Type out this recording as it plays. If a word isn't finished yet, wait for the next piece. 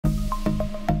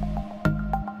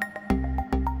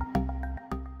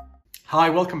Hi,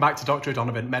 welcome back to Dr.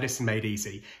 O'Donovan, Medicine Made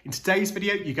Easy. In today's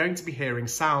video, you're going to be hearing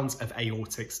sounds of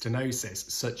aortic stenosis,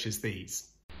 such as these.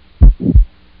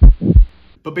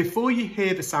 But before you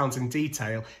hear the sounds in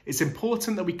detail, it's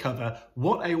important that we cover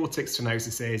what aortic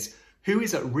stenosis is, who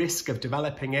is at risk of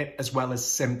developing it, as well as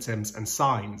symptoms and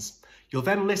signs. You'll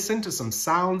then listen to some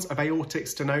sounds of aortic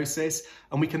stenosis,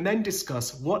 and we can then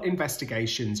discuss what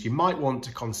investigations you might want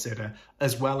to consider,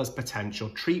 as well as potential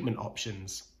treatment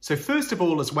options. So first of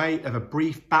all, as way of a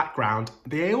brief background,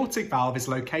 the aortic valve is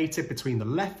located between the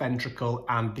left ventricle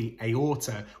and the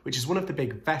aorta, which is one of the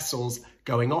big vessels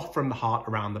going off from the heart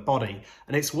around the body,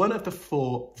 and it's one of the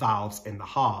 4 valves in the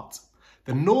heart.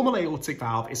 The normal aortic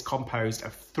valve is composed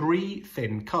of 3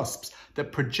 thin cusps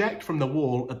that project from the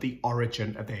wall at the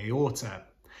origin of the aorta.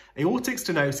 Aortic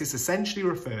stenosis essentially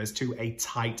refers to a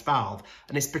tight valve,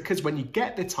 and it's because when you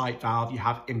get the tight valve, you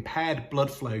have impaired blood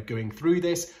flow going through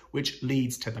this, which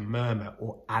leads to the murmur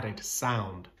or added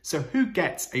sound. So who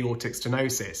gets aortic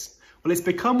stenosis? Well, it's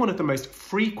become one of the most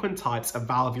frequent types of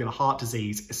valvular heart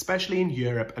disease, especially in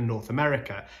Europe and North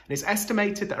America. And it's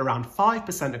estimated that around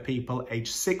 5% of people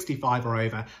aged 65 or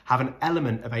over have an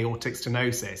element of aortic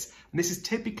stenosis. And this is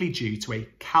typically due to a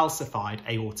calcified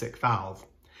aortic valve.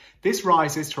 This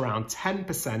rises to around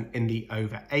 10% in the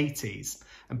over 80s.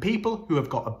 And people who have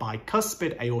got a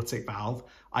bicuspid aortic valve,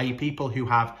 i.e. people who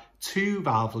have 2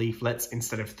 valve leaflets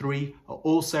instead of 3, are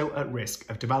also at risk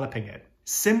of developing it.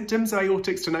 Symptoms of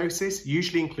aortic stenosis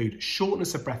usually include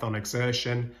shortness of breath on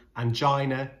exertion,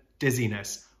 angina,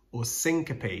 dizziness, or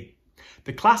syncope.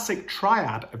 The classic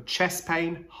triad of chest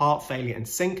pain, heart failure, and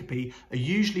syncope are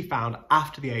usually found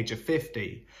after the age of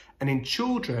 50. And in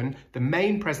children, the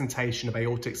main presentation of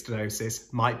aortic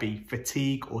stenosis might be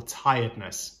fatigue or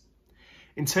tiredness.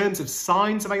 In terms of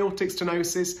signs of aortic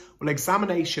stenosis, well,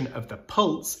 examination of the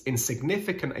pulse in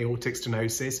significant aortic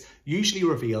stenosis usually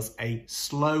reveals a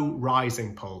slow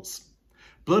rising pulse.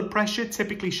 Blood pressure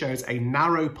typically shows a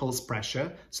narrow pulse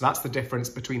pressure, so that's the difference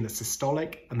between the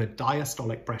systolic and the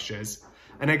diastolic pressures.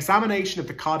 An examination of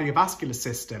the cardiovascular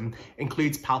system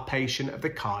includes palpation of the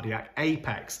cardiac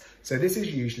apex, so this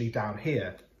is usually down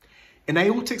here. In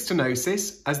aortic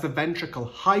stenosis, as the ventricle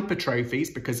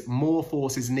hypertrophies because more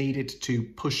force is needed to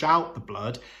push out the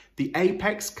blood, the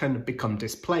apex can become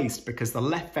displaced because the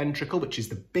left ventricle, which is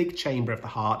the big chamber of the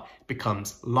heart,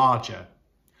 becomes larger.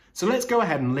 So let's go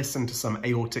ahead and listen to some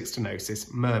aortic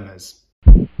stenosis murmurs.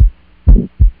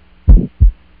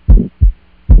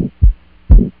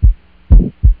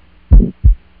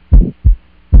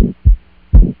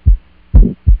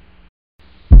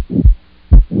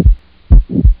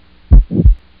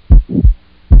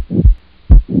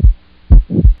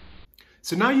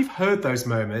 So now you've heard those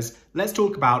murmurs, let's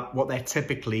talk about what they're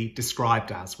typically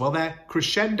described as. Well, they're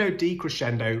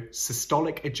crescendo-decrescendo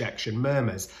systolic ejection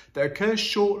murmurs that occur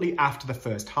shortly after the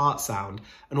first heart sound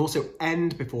and also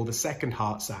end before the second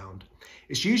heart sound.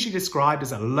 It's usually described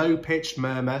as a low-pitched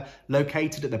murmur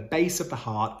located at the base of the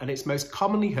heart, and it's most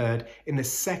commonly heard in the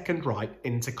second right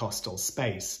intercostal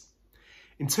space.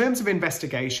 In terms of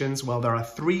investigations, well, there are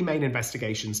 3 main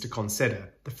investigations to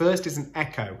consider. The first is an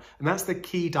echo, and that's the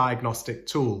key diagnostic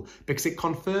tool because it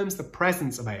confirms the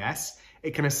presence of AS.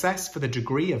 It can assess for the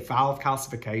degree of valve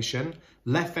calcification,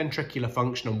 left ventricular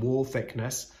function and wall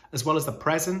thickness, as well as the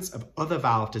presence of other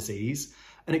valve disease,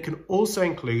 and it can also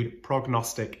include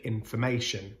prognostic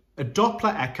information. A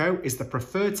Doppler echo is the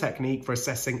preferred technique for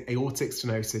assessing aortic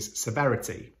stenosis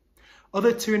severity.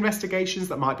 Other 2 investigations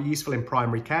that might be useful in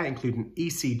primary care include an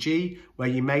ECG, where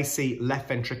you may see left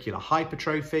ventricular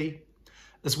hypertrophy,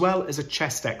 as well as a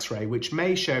chest X-ray, which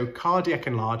may show cardiac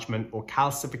enlargement or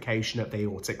calcification of the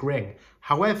aortic ring.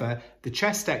 However, the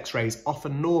chest X-ray is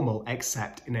often normal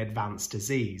except in advanced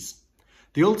disease.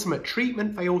 The ultimate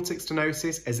treatment for aortic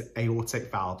stenosis is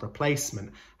aortic valve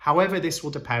replacement. However, this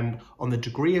will depend on the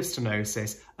degree of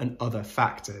stenosis and other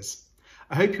factors.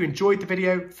 I hope you enjoyed the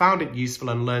video, found it useful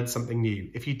and learned something new.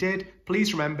 If you did,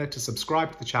 please remember to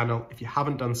subscribe to the channel if you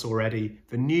haven't done so already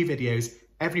for new videos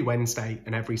every Wednesday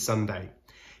and every Sunday.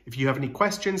 If you have any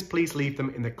questions, please leave them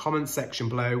in the comments section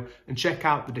below and check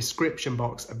out the description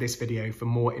box of this video for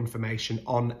more information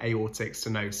on aortic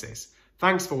stenosis.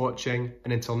 Thanks for watching,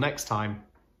 and until next time,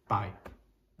 bye.